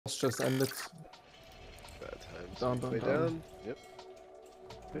Just ended. Bad times. Down. Down. Yep.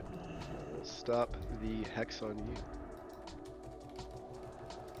 Okay. Stop the hex on you.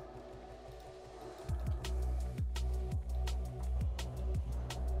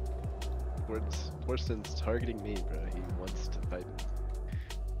 Torsten's targeting me, bro. He wants to fight me.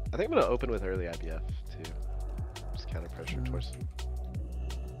 I think I'm gonna open with early IBF too. Just counter pressure Torsten.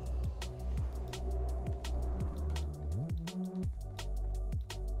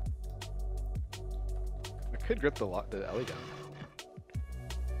 I could grip the alley down.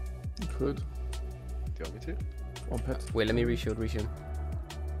 You could. Do you want me to? One pet. Wait, let me reshield. Okay,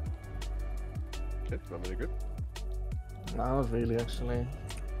 you want me to grip? No, not really, actually.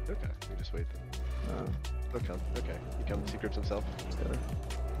 Okay, we just wait then. He'll come. Okay, he comes, he grips himself.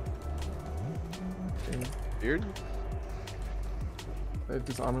 Okay. Beard?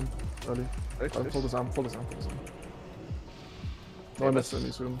 Disarm him early. Pull this arm. No, I missed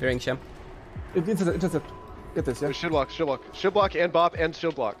any soon. Fearing Shem. Intercept. Get this, yeah? Shield block, and bop, and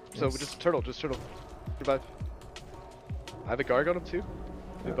shield block. So just turtle. Survive. I have a Garg on him too.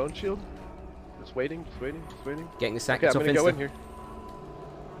 Yeah. Bone shield. Just waiting. Getting the sack. Okay, I'm gonna go in here.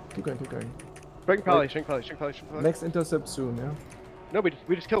 Keep going. Shrink Pally. Next intercept soon, yeah? No, we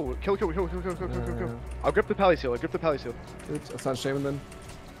just kill. Yeah. I'll grip the Pally seal. Good. I'll start shaming then.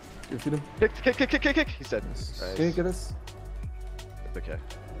 You feed him. Kick. He's dead. Yes. Nice. Can you get this? It's okay.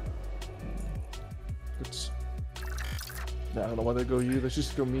 Good. Yeah, I don't know why they go you. They should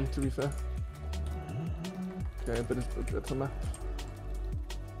just go me, to be fair. Okay, but it's a map.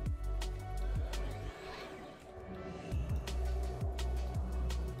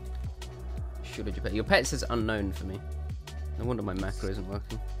 Shielded your pet. Your pet says unknown for me. No wonder my macro isn't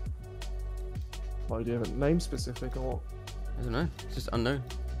working. Why do you have a name specific or what? I don't know. It's just unknown.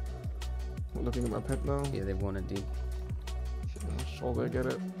 I'm looking at my pet now. Yeah, they want a D. I'm sure they get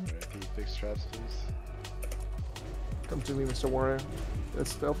it. Alright, can you fix traps, please? Come to me, Mr. Warrior.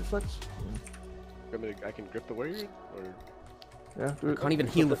 Let's spell reflex. I can grip the warrior, or Yeah, do it. Can't even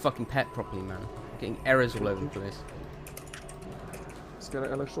heal the fucking pet properly, man. I'm getting errors all over the place. Let's get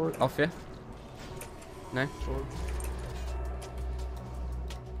an Alex short. Off, yeah? No? Short.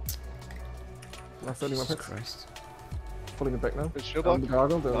 Last ending my Jesus pet. Christ. Pulling it back now. the shield block. The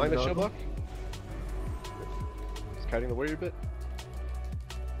gargle. Behind the shield block. Just kiting the warrior a bit.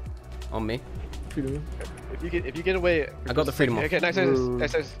 On me. Feeding you. Okay. If you get away. I got the freedom off. Okay, nice. I'll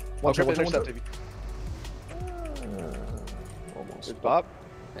grip the intercept. Almost. Good bop.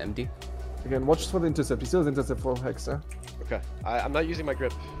 MD. Again, watch for the intercept. He still has intercept for Hex, yeah? Okay, I'm not using my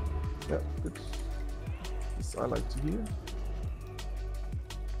grip. Yeah, good. This I like to hear.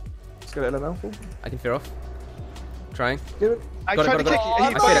 Let's get Ellen alpha. I can fear off. Trying. Get it. I Got it, tried to got it, kick got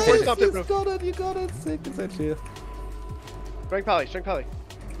you. it. I said it. Stopped it, bro. You got it. Sick, it's actually. Strength Pally.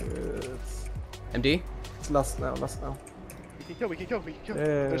 It's MD. last now. We can kill. Yeah,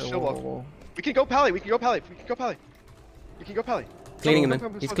 There's shield whoa. wall. We can go Pally. You can go Pally. Cleaning him,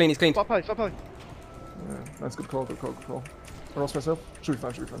 man. He's clean. Stop Pally. Yeah, that's good call. I lost myself. Should be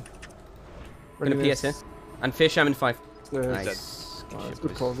fine. I'm gonna PS here. And fear Sham in 5. Nice. Nice. It's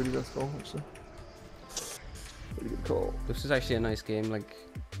good call. Really good call, actually. Really good call. This was actually a nice game. Like,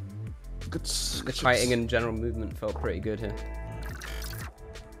 Good. the fighting and general movement felt pretty good here.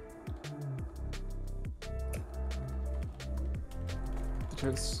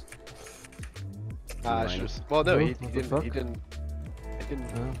 Chance. Well, no, he What the didn't. fuck? He didn't.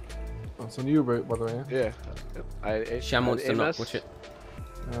 Yeah. Oh, it's on you, by the way. Yeah. Sham wants to knock. AMS. Watch it.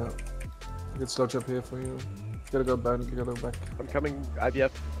 Yeah. Good sludge up here for you. Gotta go back. I'm coming.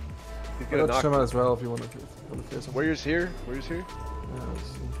 IBF. He's I gonna got knock. Shema as well if you want to fear something. Warrior's here. Yeah, let's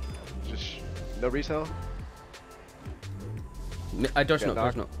see. Just no resell. I dodge Yeah, not. knock.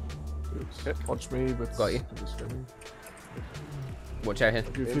 Dodge not. Good. Watch me, but Got you. I'm just filming. Watch out here.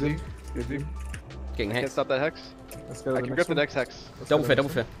 You feed him. Easy. Getting Can't hex. stop that hex. Let's go to I the can next grip the one. next hex. Let's Double go to fear. the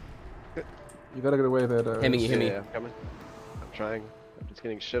Double next fear. one. You gotta get away there. Hemming you. Yeah, I'm coming. I'm trying. I'm just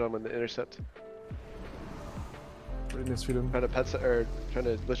getting shit on with the intercept. Readiness feed him. Trying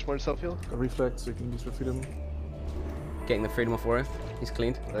to lich more self-heal. A reflex, so you can use for feed him. Getting the freedom off warrior. He's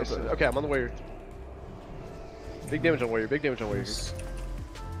cleaned. Nice. Okay, I'm on the warrior. Big damage on warrior. Nice.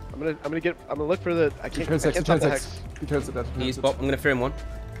 I'm gonna look for the. I can't stop the hex. He turns it. He used bop. I'm gonna fear him 1.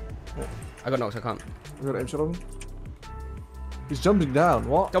 Yeah. I got knocked. I can't. I'm gonna aim shot on him. He's jumping down.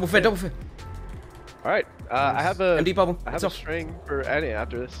 What? Double fear. Double fear. All right. I have a. MD bubble. I have It's a off. string for Annie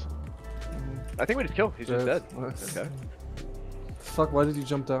after this. I think we just kill. He's just dead. Nice. Okay. Fuck, why did you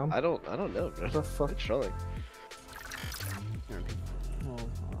jump down? I don't know, bro. What the fuck? It's trolling. Oh,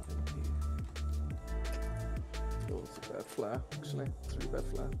 that was a bad flare, actually. 3-bed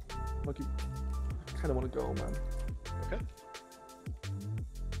flare. Like, you kind of want to go, man. Okay.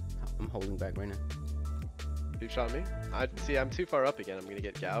 I'm holding back right now. You shot me? See, I'm too far up again. I'm gonna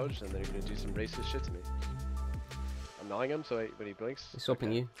get gouged, and then you're gonna do some racist shit to me. I'm gnawing him, so when he blinks. He's swapping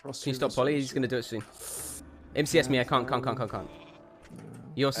okay. you. Can you stop Polly? He's gonna do it soon. MCS me, I can't.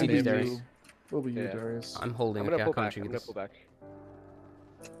 Your CB's Darius. Will be you, Darius. I'm holding, I'm gonna okay, pull I can't back. trigger I'm gonna this. pull back.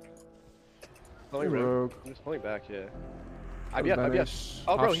 Pulling Hey, rogue. Rogue. I'm just pulling back, yeah. I'll IBF. banish.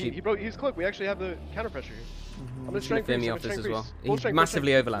 Oh, bro, Half he sheep. broke. He's cloak. We actually have the counter pressure here. I'm gonna He's strength gonna priest. me I'm off gonna this strength as well. priest. He Full strength,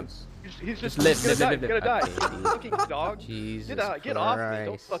 massively full overlaps. He's just live. gonna die. Fucking dog. Jesus Get off me. Don't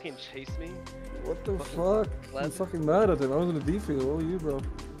Christ. fucking chase me. What the Fucking fuck? I'm pleasant. fucking mad at him. I was in a defense. What are you, bro?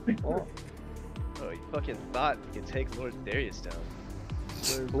 Oh, Oh, you fucking thought you could take Lord Darius down.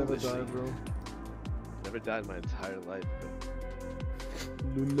 I've never Foolishly. died, bro. Never died in my entire life.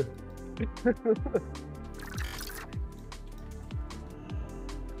 Lul.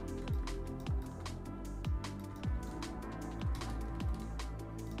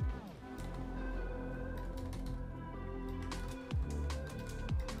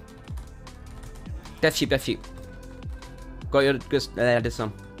 Death sheep. Got your there's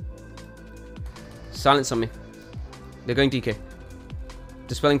some. Silence on me. They're going DK.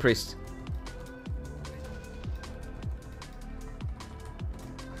 Dispelling priest.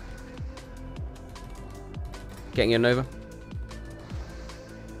 Getting your Nova.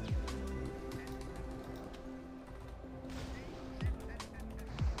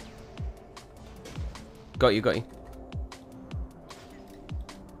 Got you.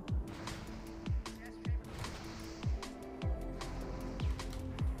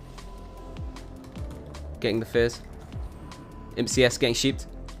 Getting the fears. MCS getting sheeped.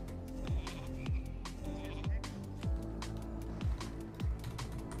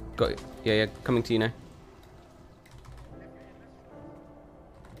 Got it. Yeah, coming to you now.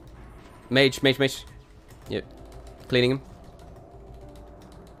 Mage. Yep. Cleaning him.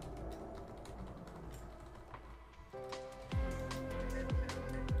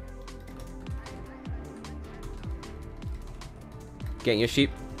 Getting your sheep.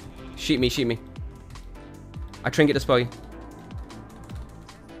 Sheep me. I trinket to spell you.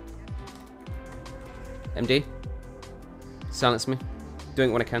 MD. Silence me.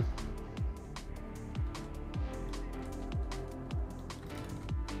 Doing what I can.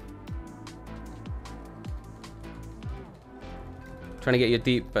 Trying to get you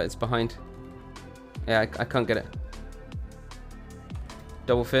deep, but it's behind. Yeah, I can't get it.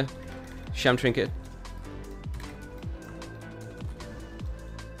 Double fear. Sham trinket.